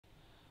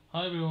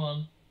Hi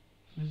everyone,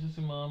 this is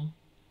Imam.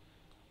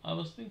 I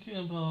was thinking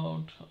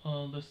about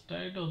the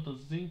state of the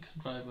Zink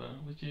driver,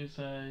 which is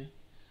a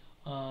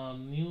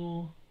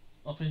new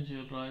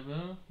OpenGL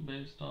driver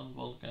based on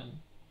Vulkan.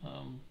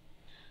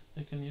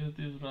 You can use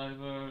this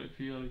driver if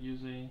you are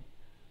using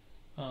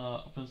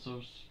open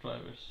source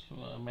drivers,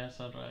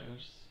 Mesa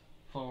drivers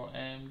for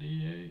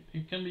AMD.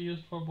 It can be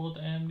used for both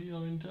AMD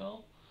or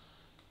Intel.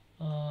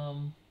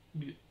 Um,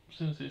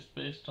 since it's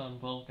based on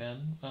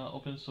Vulkan,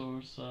 open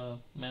source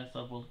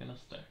Mesa Vulkan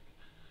stack.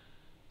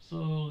 So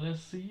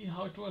let's see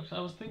how it works.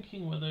 I was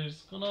thinking whether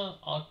it's gonna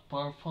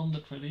outperform the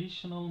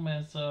traditional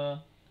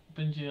Mesa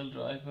OpenGL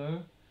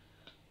driver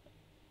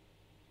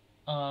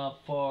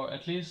for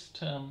at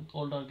least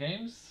older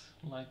games,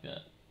 like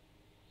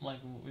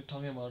we're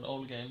talking about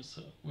old games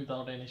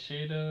without any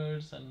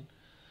shaders, and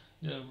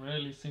they're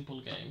really simple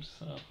games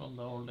from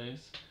the old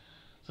days.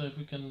 So if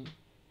it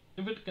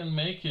can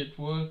make it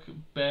work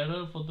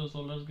better for those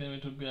older games,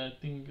 it would be, I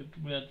think it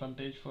would be an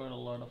advantage for a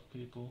lot of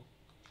people.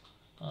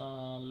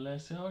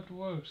 Let's see how it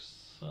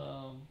works.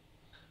 So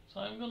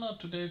I'm gonna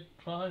today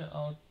try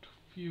out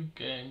few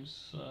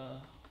games,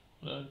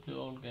 relatively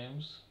old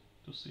games,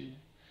 to see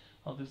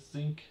how this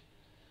Zink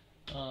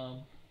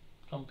um,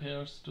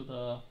 compares to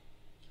the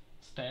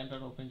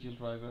standard OpenGL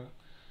driver.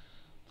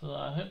 So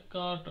I have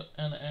got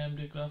an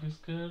AMD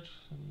graphics card,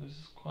 and this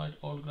is quite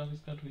old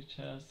graphics card which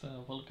has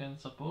Vulkan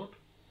support.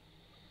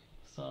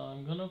 So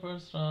I'm gonna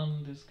first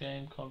run this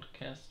game called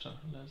Caster.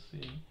 Let's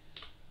see.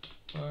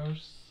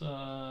 First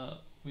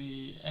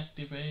we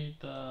activate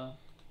the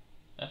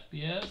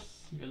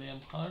FPS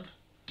Gallium HUD,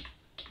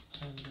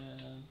 and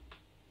then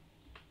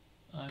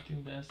I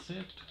think that's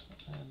it,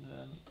 and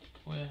then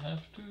we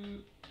have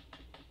to,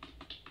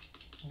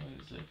 where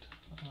is it,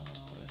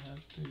 we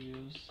have to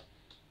use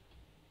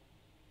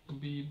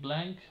be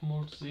blank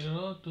mode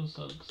 0 to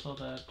so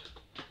that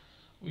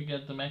we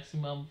get the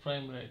maximum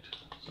frame rate,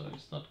 so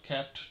it's not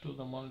capped to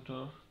the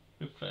monitor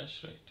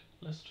refresh rate.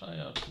 Let's try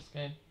out this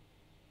game.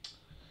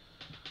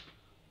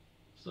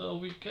 So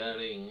we're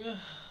getting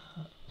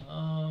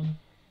so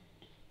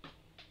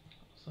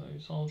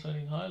it's all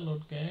setting high.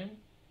 Load game,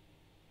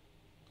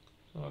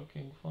 it's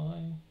working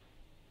fine.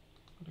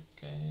 The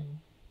game,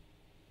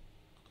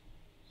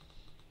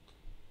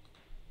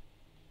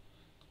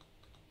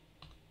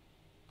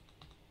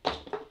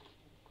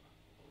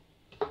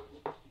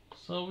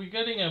 so we're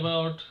getting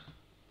about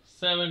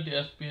 70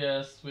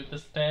 FPS with the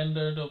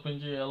standard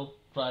OpenGL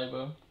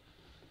driver,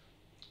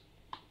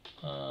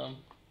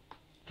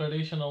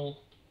 traditional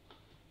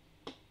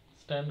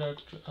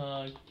standard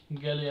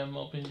Gallium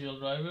OpenGL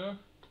driver.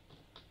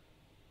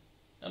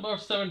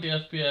 About 70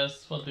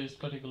 FPS for this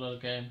particular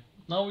game.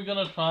 Now we're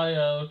gonna try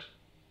out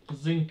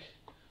Zink,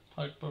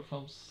 how it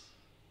performs.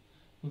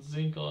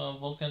 Zink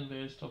Vulkan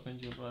based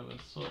OpenGL driver.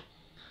 So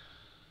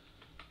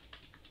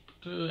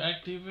to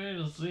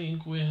activate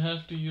Zink, we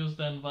have to use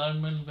the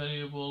environment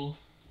variable.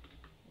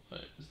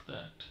 Where is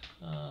that?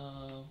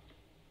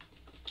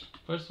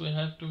 First, we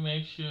have to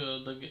make sure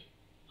we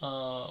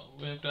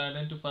have to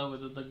identify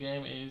whether the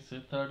game is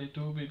a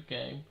 32-bit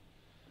game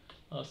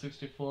or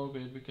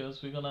 64-bit,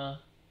 because we're gonna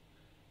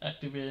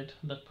activate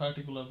that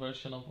particular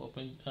version of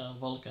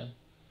Vulkan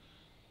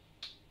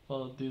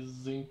for this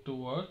Zink to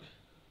work.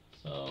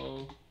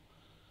 So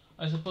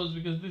I suppose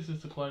because this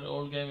is a quite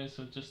old game, it's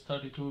just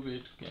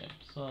 32-bit game,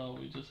 so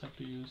we just have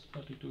to use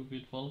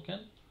 32-bit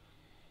Vulkan.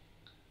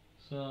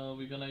 So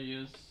we're gonna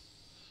use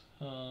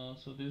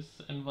so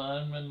this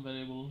environment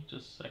variable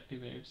just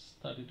activates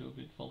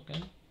 32-bit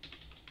Vulkan,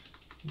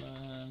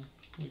 and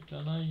we're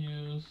gonna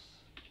use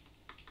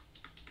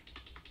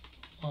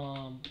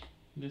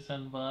this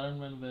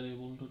environment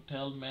variable to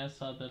tell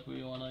Mesa that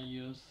we wanna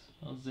use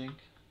a Zink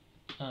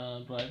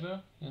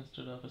driver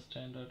instead of a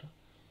standard,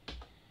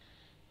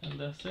 and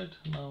that's it.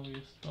 Now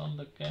we run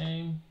the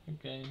game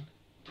again.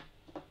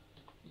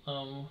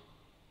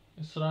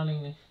 It's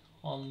running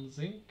on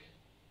Zink.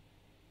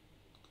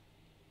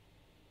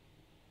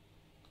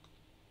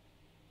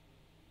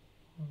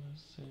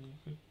 Let's see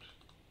if it.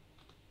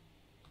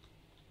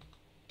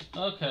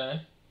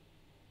 Okay.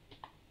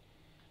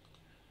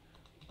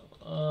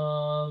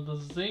 The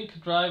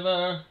Zink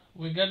driver,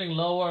 we're getting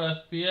lower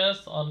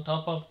FPS. On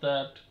top of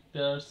that,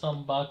 there are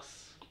some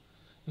bugs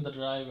in the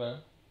driver,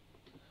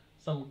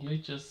 some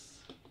glitches.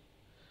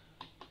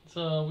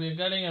 So we're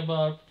getting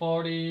about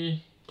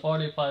 40-45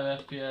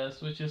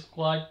 FPS, which is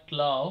quite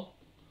low.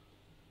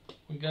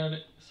 We got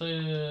it. So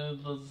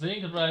the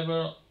Zink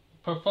driver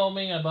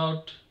performing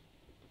about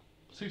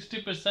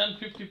 60%, 50%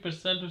 to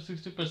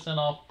 60%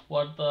 of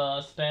what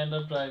the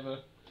standard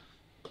driver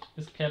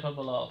is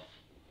capable of.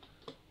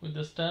 With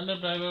the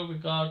standard driver, we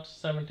got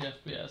 70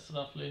 FPS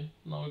roughly.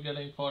 Now we're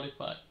getting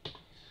 45. Okay,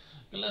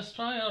 let's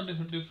try out a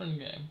different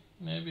game.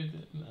 Maybe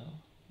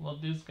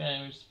this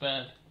game is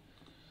bad.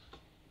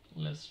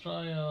 Let's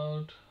try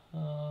out.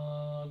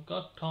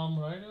 Got Tomb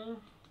Raider,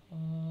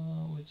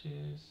 which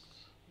is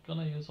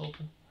gonna use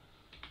open.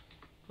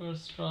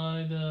 First,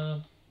 try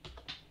the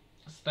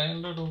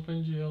standard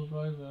OpenGL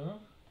driver.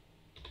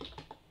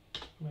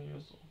 I'm gonna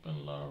use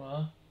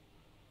OpenLava.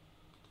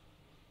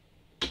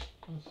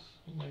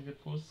 make it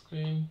full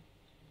screen.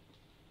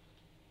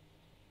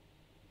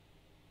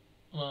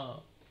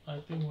 I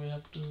think we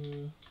have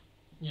to,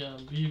 yeah,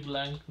 v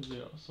blank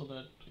 0 so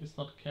that it's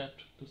not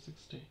capped to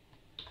 60.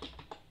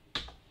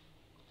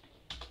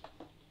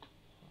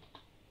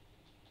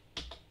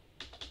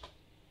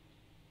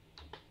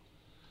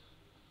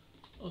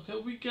 Okay,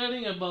 we're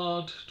getting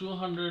about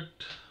 200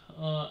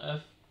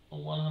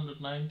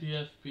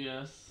 190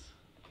 FPS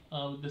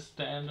with the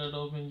standard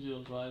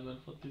OpenGL driver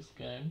for this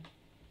game.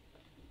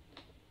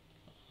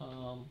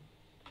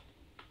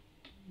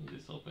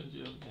 This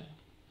OpenGL game.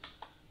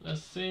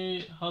 Let's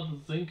see how the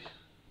Zink,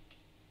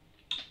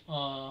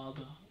 how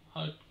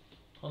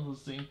the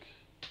Zink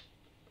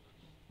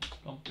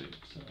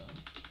competes.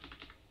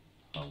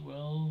 How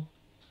well.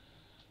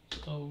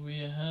 So we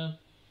have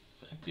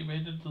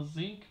activated the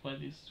Zink by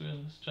these two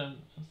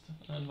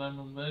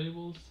environment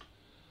variables.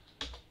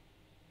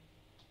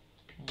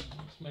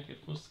 Let's make it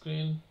full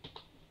screen.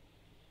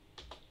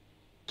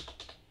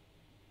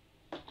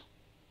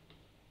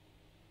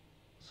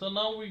 So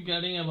now we're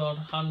getting about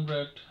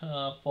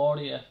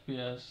 140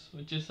 FPS,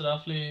 which is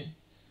roughly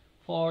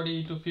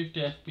 40 to 50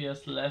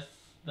 FPS less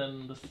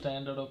than the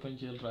standard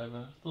OpenGL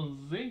driver. So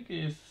Zink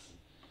is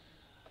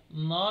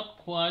not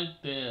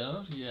quite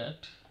there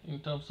yet in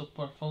terms of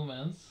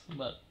performance,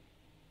 but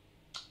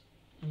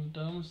in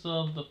terms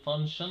of the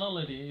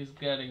functionality is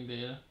getting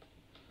there.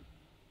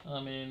 I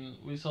mean,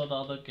 we saw the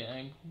other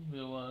game,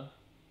 there were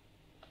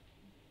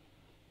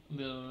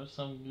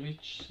some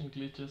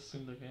glitches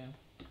in the game.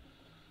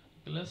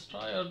 Okay, let's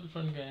try a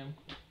different game.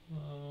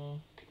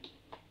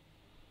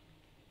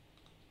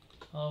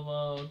 How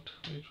about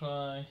we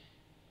try,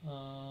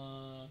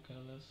 okay,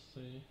 let's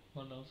see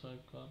what else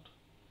I've got.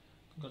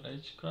 Got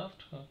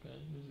HCraft. Okay,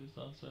 this is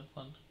also a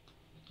fun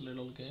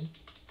little game.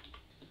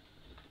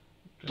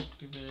 To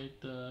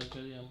activate the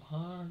gallium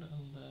hard,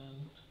 and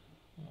then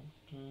have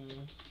to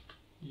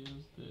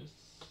use this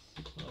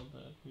so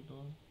that we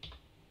don't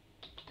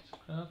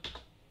HCraft.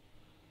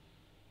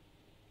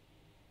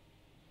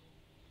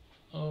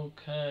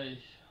 Okay,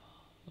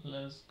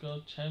 let's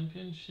go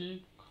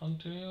championship,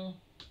 continue.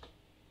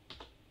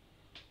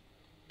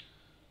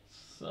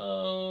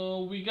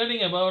 So we're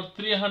getting about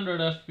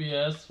 300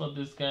 FPS for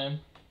this game.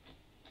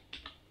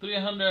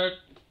 300,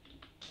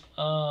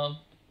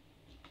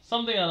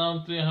 something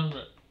around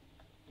 300,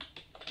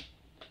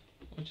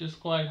 which is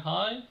quite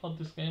high for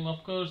this game.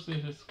 Of course,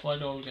 it is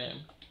quite old game.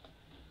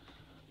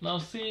 Now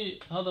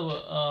see how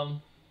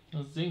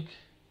the Zink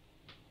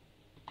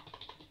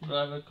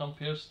driver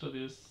compares to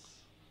this.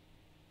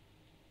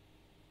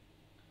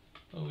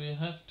 So we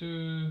have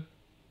to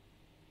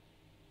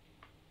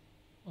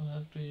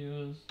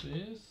use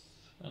this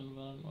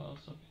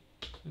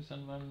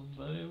environment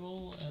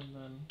variable, and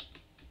then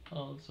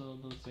also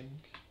the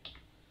Zink,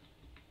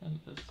 and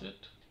that's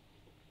it.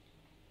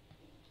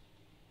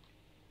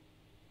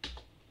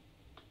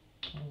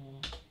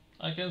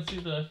 I can see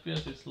the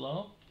FPS is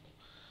low.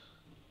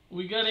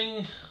 We're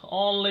getting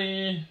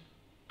only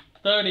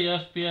 30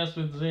 FPS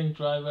with Zink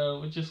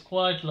driver, which is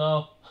quite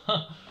low.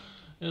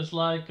 It's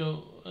like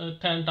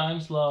 10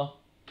 times low.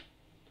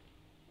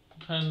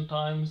 10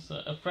 times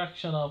a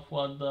fraction of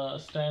what the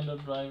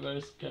standard driver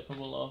is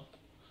capable of.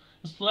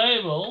 It's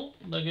playable,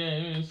 the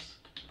game is,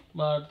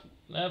 but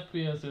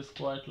FPS is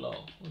quite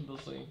low with the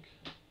Zink.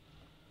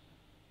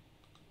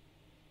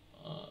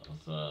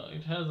 So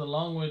it has a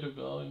long way to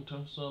go in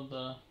terms of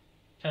the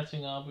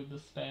catching up with the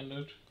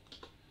standard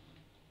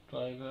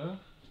driver.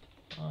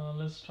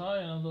 Let's try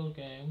another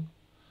game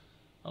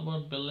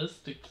about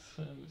Ballistics.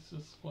 This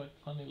is quite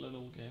funny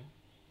little game.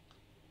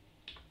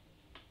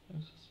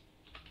 Okay.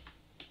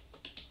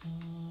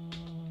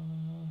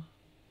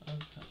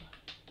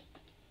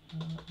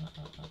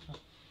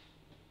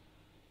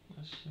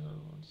 Not sure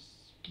what's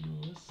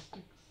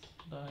Ballistics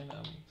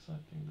Dynamics. I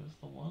think that's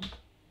the one.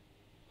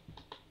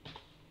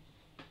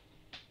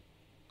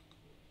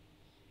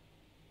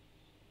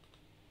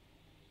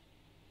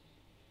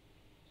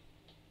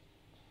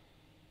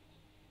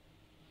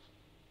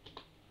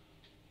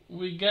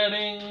 We're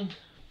getting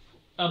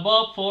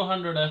above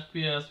 400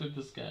 FPS with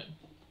this game,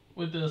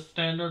 with the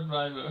standard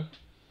driver.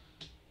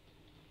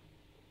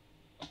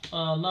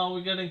 Now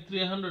we're getting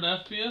 300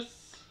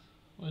 FPS,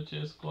 which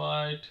is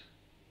quite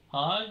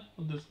high.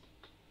 This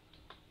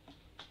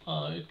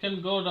it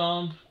can go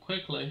down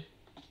quickly.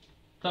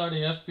 30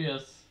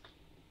 FPS.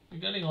 We're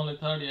getting only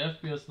 30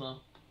 FPS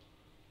now.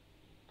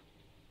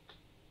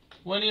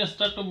 When you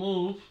start to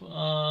move,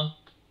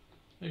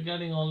 we're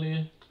getting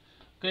only.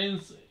 Okay,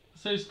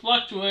 so it's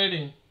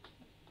fluctuating.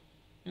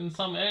 In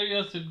some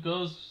areas it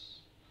goes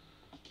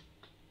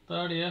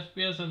 30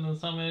 FPS, and in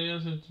some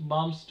areas it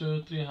bumps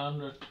to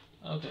 300.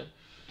 Okay,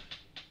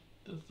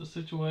 that's the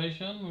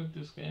situation with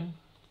this game.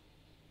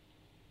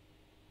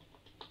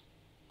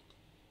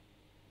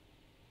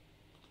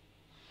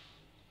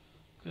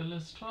 Okay,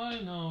 let's try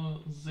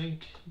now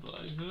Zink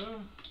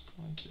driver.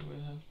 Okay, we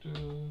have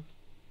to.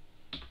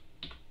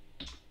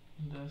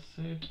 That's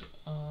it.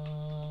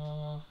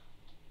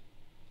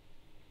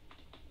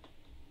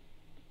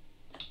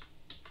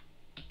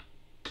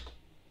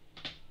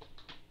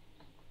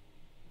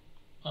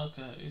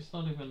 Okay, it's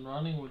not even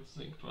running with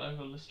Zink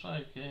driver. Let's try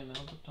again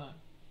another time.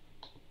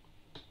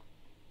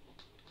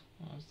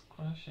 Oh, it's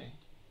crashing.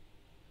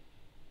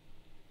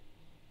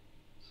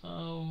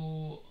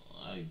 So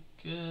I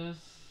guess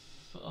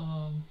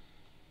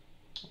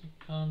we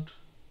can't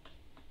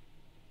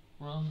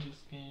run this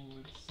game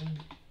with Zink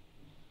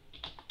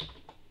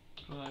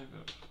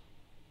driver.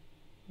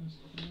 Is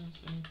there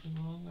anything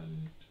wrong with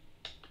it?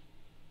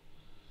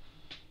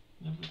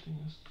 Everything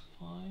is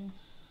fine.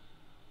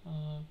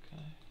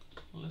 Okay,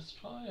 let's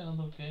try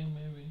another game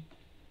maybe.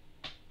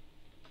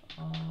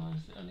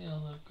 Is there any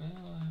other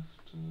game I have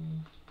to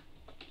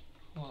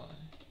try?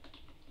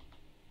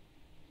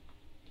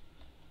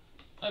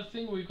 I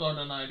think we got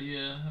an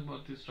idea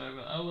about this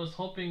driver. I was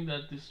hoping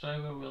that this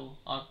driver will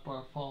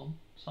outperform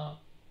some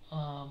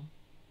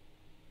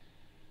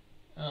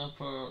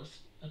for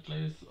at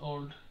least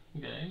old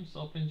games,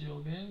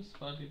 OpenGL games,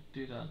 but it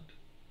didn't.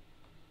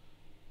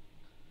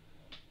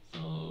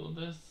 So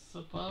that's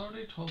about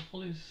it.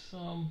 Hopefully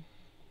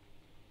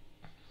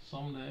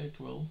someday it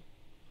will.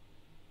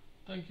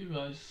 Thank you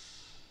guys.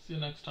 See you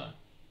next time.